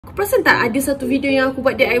Kau perasan tak ada satu video yang aku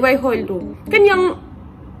buat DIY haul tu? Kan yang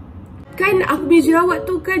aku punya jerawat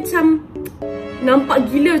tu kan macam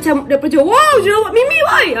nampak gila, macam daripada jauh, wow, jerawat Mimi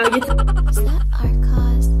boy. Gitu.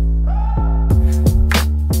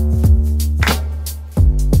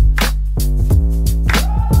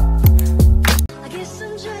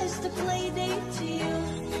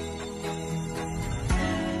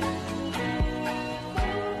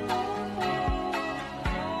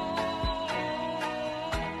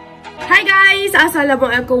 Hi guys,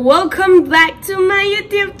 assalamualaikum. Welcome back to my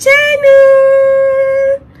YouTube channel.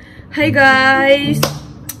 Hi guys.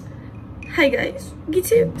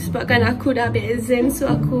 Gitu. Sebabkan aku dah habis exam, so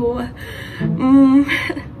aku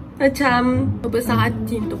macam besar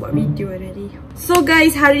hati untuk buat video tadi. So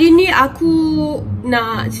guys, hari ni aku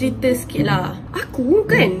nak cerita sikit lah. Aku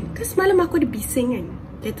kan semalam aku ada bising kan,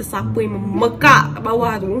 kata siapa yang memekak kat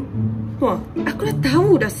bawah tu. Wah, aku dah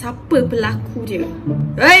tahu dah siapa pelaku dia.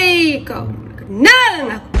 Hei, kau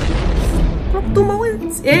kenal aku. Kau tu mau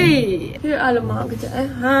alamak kejap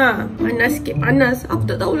panas sikit, panas. Aku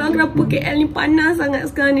tak tahulah kenapa KL ni panas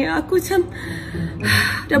sangat sekarang ni. Aku macam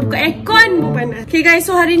dah buka aircon pun panas. Okay guys,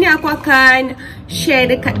 so hari ni aku akan share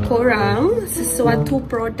dekat korang sesuatu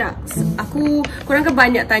produk. Korang kan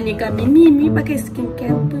banyak tanya kan, Mimi pakai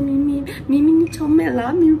skincare apa Mimi ni comel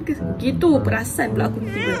lah, Mimi pakai gitu, perasan pula aku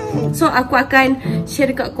tiba. So aku akan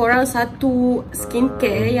share dekat korang satu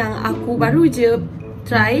skincare yang aku baru je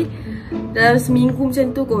try dalam seminggu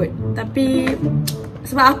macam tu kot. Tapi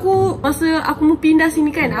sebab aku masa aku mau pindah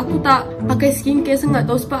sini kan, aku tak pakai skincare sangat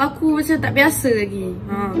tau. Sebab aku macam tak biasa lagi.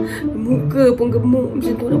 Muka pun gemuk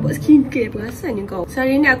macam tu, nak buat skincare, perasan je kau. So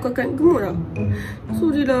hari ni aku akan gemuk tak?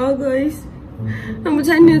 Sorry lah guys, nak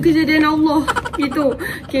macam mana kejadian Allah gitu.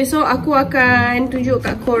 Okay, so aku akan tunjuk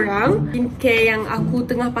kat korang skincare yang aku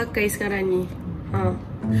tengah pakai sekarang ni.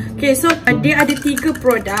 Okay, so dia ada 3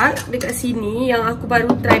 produk dekat sini yang aku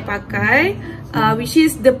baru try pakai, which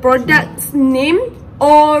is the product's name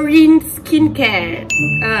ORYN SKINCARE.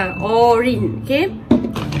 ORYN, okay.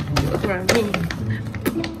 Korang ni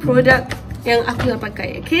produk yang aku nak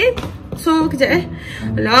pakai, okay. So kejap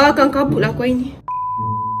alah, akan kabut lah aku hari ni.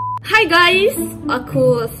 Hai guys,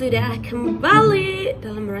 aku sudah kembali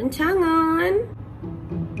dalam rancangan.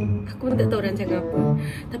 Aku pun tak tahu rancangan apa,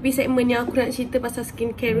 tapi segmen yang aku nak cerita pasal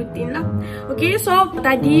skincare rutin lah. Okay, so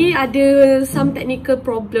tadi ada some technical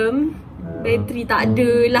problem. Bateri tak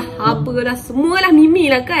ada lah, apalah, semualah Mimi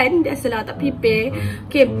lah kan, biasalah tak prepare.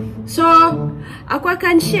 Okay, so aku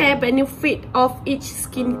akan share benefit of each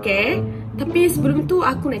skincare. Tapi sebelum tu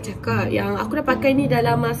aku nak cakap yang aku dah pakai ni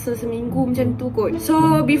dalam masa seminggu macam tu kot.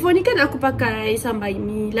 So before ni kan aku pakai Sambai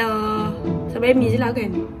Mi lah, Sambai Mi je lah kan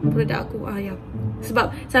produk aku. Ya,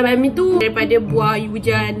 sebab Sambai Mi tu daripada buah yuzu.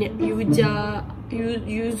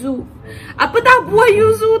 Apa tak buah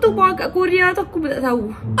yuzu tu, buah kat Korea tu, aku pun tak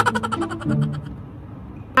tahu.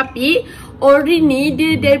 Tapi ORYN ni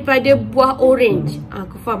dia daripada buah orange.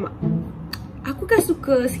 Kau faham tak? Aku kan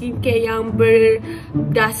suka skincare yang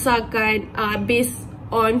berdasarkan based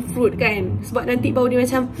on fruit kan. Sebab nanti bau dia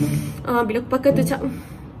macam bila aku pakai tu macam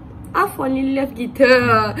I fall in love gitu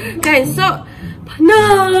kan. So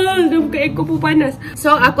panas, dah buka aircon pun panas.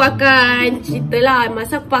 So aku akan ceritalah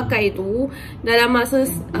masa aku pakai tu. Dalam masa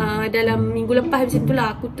dalam minggu lepas macam tu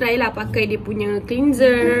lah, aku try lah pakai dia punya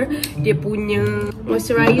cleanser, dia punya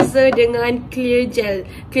moisturizer dengan clear gel.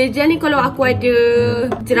 Clear gel ni kalau aku ada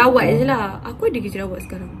jerawat je lah. Aku ada ke jerawat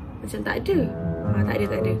sekarang? Macam tak ada. Tak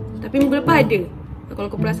ada. Tapi minggu lepas ada. Kalau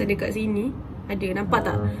kau perasan dekat sini ada, nampak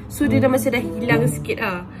tak? So dia dah macam dah hilang sikit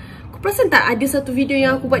lah. Kau perasan tak ada satu video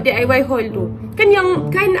yang aku buat DIY haul tu? Kan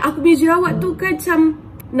aku punya jerawat tu kan macam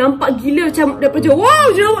nampak gila, macam daripada jauh, wow,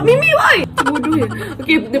 jerawat Mimi boy. Bodoh je.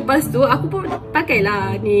 Okay, lepas tu aku pun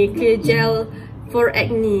pakailah ni clear gel for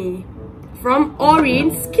acne from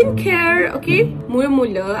ORYN SKINCARE. Okay,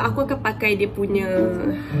 mula-mula aku akan pakai dia punya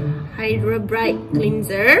Hydra Bright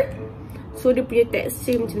Cleanser. So dia punya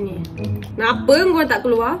tekstur macam ni. Kenapa kau tak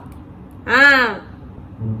keluar?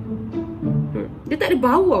 Dia tak ada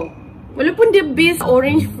bau. Walaupun dia base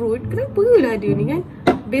orange fruit, kenapa lah dia ni kan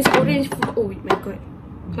base orange fruit. Oh my god,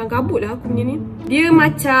 kelang kabut lah aku punya ni. Dia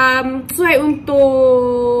macam sesuai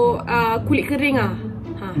untuk kulit kering lah.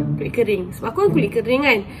 Kulit kering. Sebab aku kan kulit kering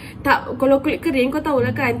kan. Kalau kulit kering kau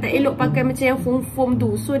tahulah kan, tak elok pakai macam yang foam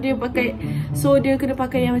tu. So dia kena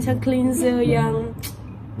pakai yang macam cleanser yang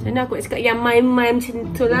macam mana aku nak cakap, yang main-main macam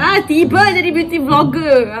tu lah. Tiba jadi beauty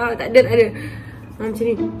vlogger. Tak ada. Macam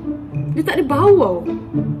ni. Dia tak ada bau tau.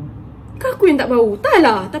 Kan aku yang tak bau? Tak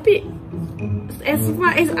lah. Tapi as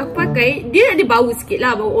far as aku pakai, dia ada bau sikit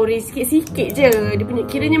lah. Bau orange sikit je. Dia punya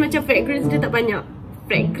kiranya macam fragrance dia tak banyak.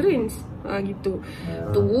 Fragrance? Gitu.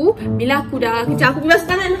 Tu bila aku dah kejap aku basuh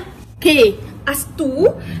tangan lah. Okay, as tu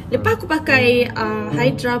lepas aku pakai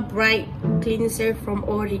Hydra Bright Cleanser from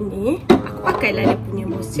ORYN ni, aku pakailah dia punya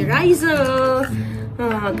moisturizer.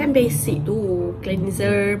 Kan basic tu,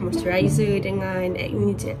 cleanser, moisturizer dengan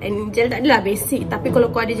acne gel. Acne gel tak adalah basic, tapi kalau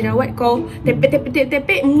kau ada jerawat kau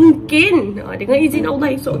tepek mungkin dengan izin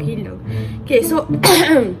Allah esok hilang. Okay, so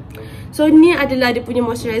so ni adalah dia punya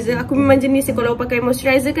moisturizer. Aku memang jenis dia kalau pakai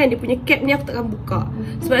moisturizer kan, dia punya cap ni aku takkan buka,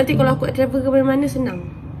 sebab nanti kalau aku travel ke mana-mana senang.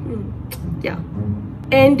 Ya.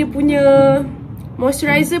 And dia punya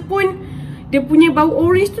moisturizer pun, dia punya bau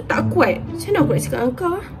orange tu tak kuat. Macam mana aku nak cakap dengan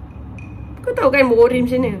kau? Kau tahu kan bau orange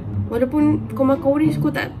macam mana? Walaupun kau makan orange, kau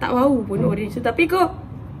tak bau pun orange tu. Tapi kau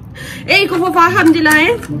kau faham je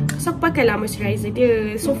lah So aku pakai lah moisturizer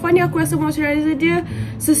dia. So far ni aku rasa moisturizer dia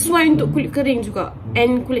sesuai untuk kulit kering juga,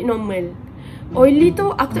 and kulit normal. Oily tu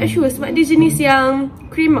aku tak sure, sebab dia jenis yang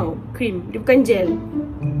cream tau. Cream, dia bukan gel.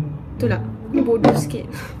 Itulah, ni bodoh sikit.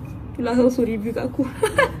 Itulah langsung review kat aku.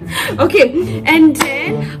 Okay, and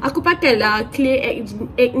then aku pakai lah clear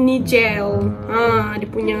acne gel. Dia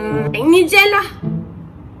punya acne gel lah.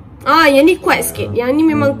 Yang ni kuat sikit. Yang ni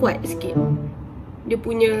memang kuat sikit. Dia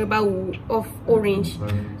punya bau of orange.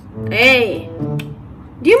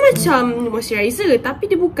 Dia macam moisturizer tapi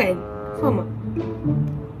dia bukan. Faham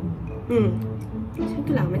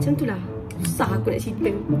tak? Macam tu lah. Susah aku nak cerita,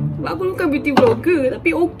 sebab aku bukan beauty vlogger. Tapi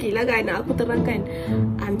okey lah kan, nak aku terangkan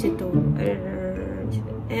macam tu.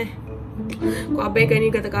 Kau abaikan ni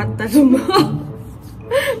kata-kata semua.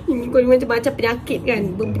 Kau ni macam penyakit kan.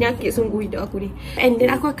 Berpenyakit sungguh hidup aku ni. And then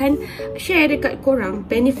aku akan share dekat korang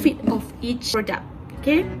benefit of each product.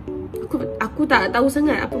 Okay, aku tak tahu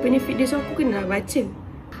sangat apa benefit dia, so aku kena baca.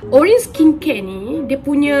 ORYN Skincare ni, dia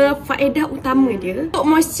punya faedah utama dia untuk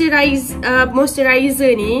moisturizer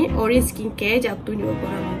ni, ORYN Skincare. Sekejap aku tunjuk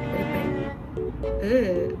korang depan.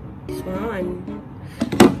 This one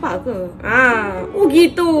apa ke?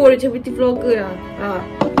 Gitu, macam beauty vlogger lah.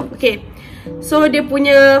 Okay, so dia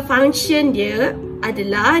punya function dia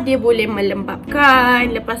adalah dia boleh melembabkan.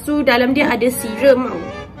 Lepas tu dalam dia ada serum tau,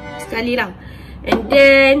 sekali lah. And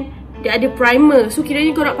then dia ada primer. So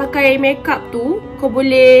kiranya kau nak pakai makeup tu, kau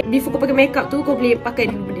boleh, before kau pakai makeup tu, kau boleh pakai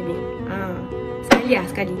dulu benda ni.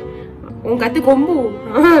 Sekali. Orang kata combo.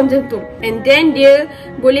 Macam tu. And then dia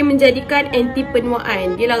boleh menjadikan anti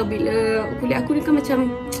penuaan. Dia lah bila kulit aku ni kan macam,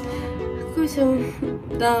 aku macam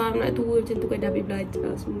dah nak tua macam tu kan, dah habis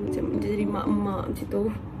belajar semua, macam jadi mak-mak macam tu.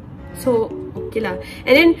 So okey lah.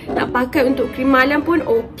 And then nak pakai untuk krim malam pun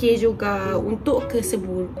okey juga. Untuk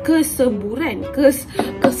kesuburan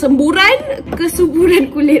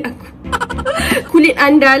kulit aku. Kulit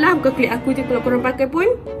anda lah, bukan kulit aku je. Kalau korang pakai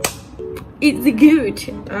pun it's good.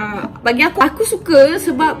 Bagi aku suka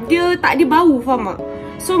sebab dia tak ada bau, faham tak?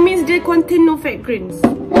 So means dia contain no fragrance.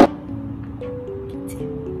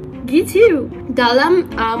 Gitu. Dalam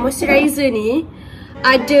moisturizer ni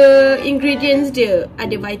ada ingredients dia.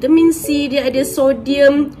 Ada vitamin C, dia ada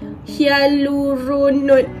sodium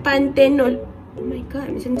hyaluronate Oh my god,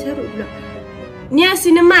 macam carut pula.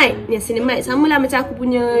 Niacinamide sama lah macam aku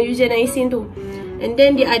punya eugenizing tu. And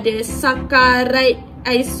then dia ada saccharide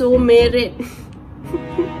isomerate.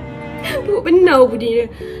 Tengok benau bunyi dia.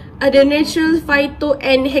 Ada natural phyto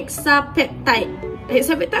and hexapeptide.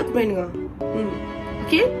 Hexapeptide aku pernah dengar.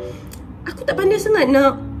 Okay, aku tak pandai sangat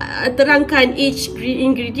nak terangkan each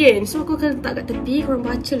ingredient, so aku akan letak kat tepi, korang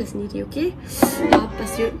baca lah sendiri. Okay, apa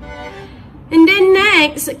siut. And then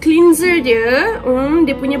next, cleanser dia.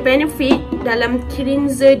 Dia punya benefit dalam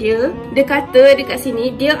cleanser dia, dia kata dekat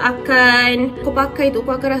sini, dia akan, kau pakai tu,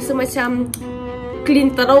 kau akan rasa macam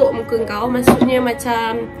clean teruk muka kau. Maksudnya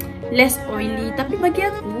macam less oily. Tapi bagi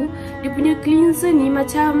aku, dia punya cleanser ni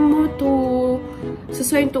macam tu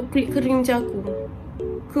sesuai untuk kulit kering macam aku.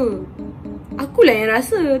 Akulah yang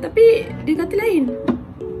rasa, tapi dia kata lain.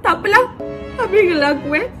 Tak apalah, habislah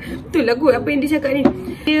aku betul lah kot apa yang dia cakap ni.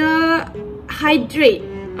 Dia hydrate,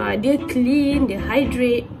 dia clean, dia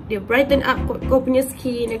hydrate, dia brighten up kau punya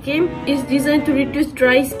skin. Okay, it's designed to reduce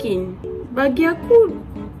dry skin. Bagi aku,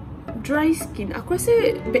 dry skin, aku rasa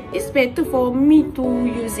it's better for me to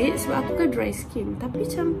use it sebab aku kan dry skin. Tapi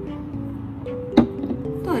macam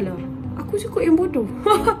taklah, aku cukup yang bodoh.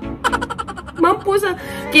 Mampus lah.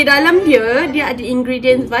 Okay, dalam dia ada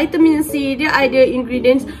ingredients vitamin C, dia ada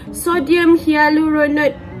ingredients sodium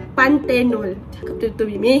hyaluronate panthenol. Cakap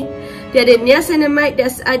betul-betul Mimi. Dia ada niacinamide,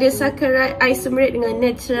 dia ada saccharide isomerate dengan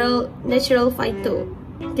natural phyto.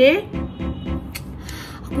 Okay,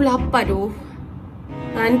 aku lapar tu.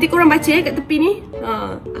 Nanti korang baca kat tepi ni.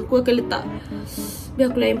 Aku akan letak.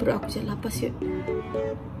 Biar aku layan perut aku je. Lapar siut.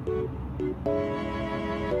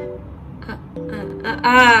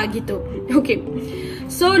 Gitu. Okay.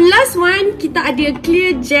 So last one, kita ada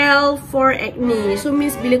clear gel for acne. So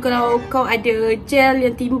means bila kalau kau ada gel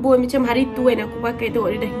yang timbul macam hari tu kan, aku pakai tu,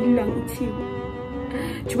 dia dah hilang itu.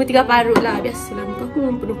 Cuma 3 parut lah, biasalah muka aku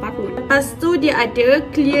memang penuh parut. Lepas tu dia ada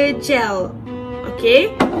clear gel.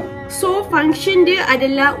 Okay. So function dia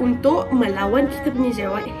adalah untuk melawan kita punya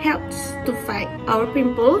jerawat, helps to fight our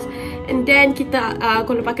pimples. And then kita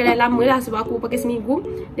kalau pakai dah lama lah, sebab aku pakai seminggu,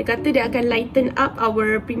 dia kata dia akan lighten up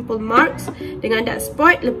our pimple marks dengan dark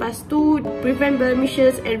spot. Lepas tu prevent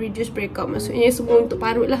blemishes and reduce breakout. Maksudnya semua untuk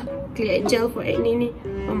parut lah, clear gel for acne ni.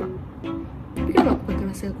 Mama, tapi kenapa aku pakai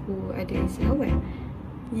masa aku ada jerawat?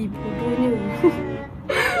 Bodohnya.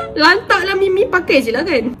 Lantak lah Mimi, pakai je lah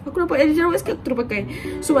kan. Aku nampak ada jerawat sikit, aku terus pakai.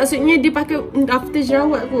 So maksudnya dia pakai after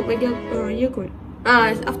jerawat kot bagi aku. Ya kot.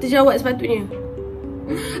 After jerawat sepatutnya.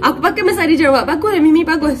 Aku pakai masa ada jerawat. Bagus lah Mimi,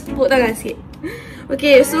 bagus. Tepuk tangan sikit.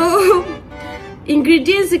 Okay, so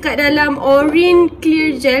ingredients dekat dalam ORYN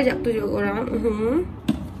Clear Gel. Sekejap tunjuk korang.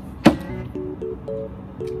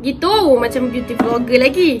 Gitu, macam beauty vlogger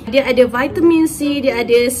lagi. Dia ada vitamin C, dia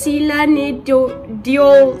ada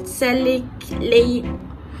silanidioxalic.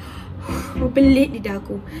 Belit lidah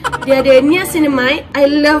aku. Dia ada niacinamide. I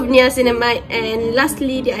love niacinamide. And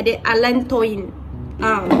lastly, dia ada allantoin.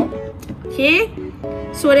 Okay.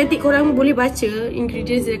 So nanti korang boleh baca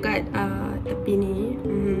ingredients dekat tepi ni.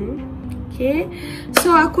 Okay.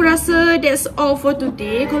 So aku rasa that's all for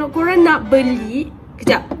today. Kalau korang nak beli,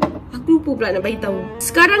 kejap, aku lupa pula nak bagi tahu.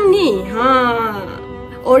 Sekarang ni,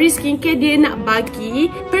 ORYN Skincare dia nak bagi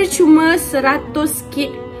percuma 100 kit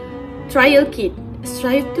trial kit.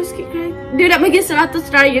 100 kit kan? Dia nak bagi 100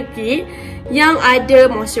 trial kit yang ada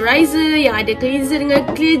moisturizer, yang ada cleanser dengan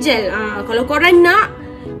clear gel. Kalau korang nak,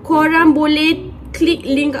 korang boleh klik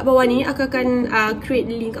link kat bawah ni. Aku akan create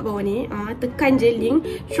link kat bawah ni. Tekan je link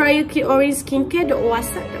trial kit ORYN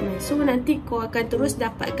Skincare.whatsapp.my. So nanti kau akan terus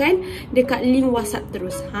dapatkan dekat link WhatsApp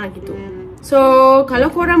terus. Gitu. So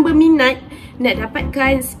kalau korang berminat nak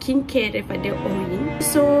dapatkan skincare daripada ORYN,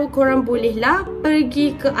 so korang bolehlah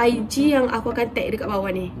pergi ke IG yang aku akan tag dekat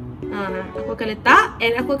bawah ni. Aku akan letak,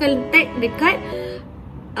 and aku akan tag dekat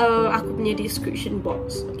aku punya description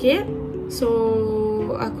box. Okay.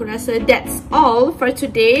 So aku rasa that's all for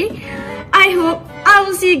today. I hope I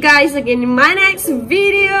will see you guys again in my next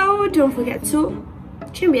video. Don't forget to,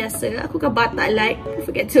 macam biasa, aku akan batak like. Don't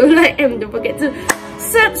forget to like and don't forget to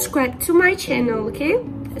subscribe to my channel. Okay,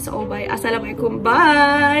 that's all. Bye. Assalamualaikum.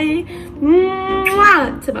 Bye.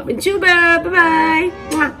 Sampai berjumpa. Bye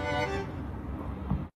bye.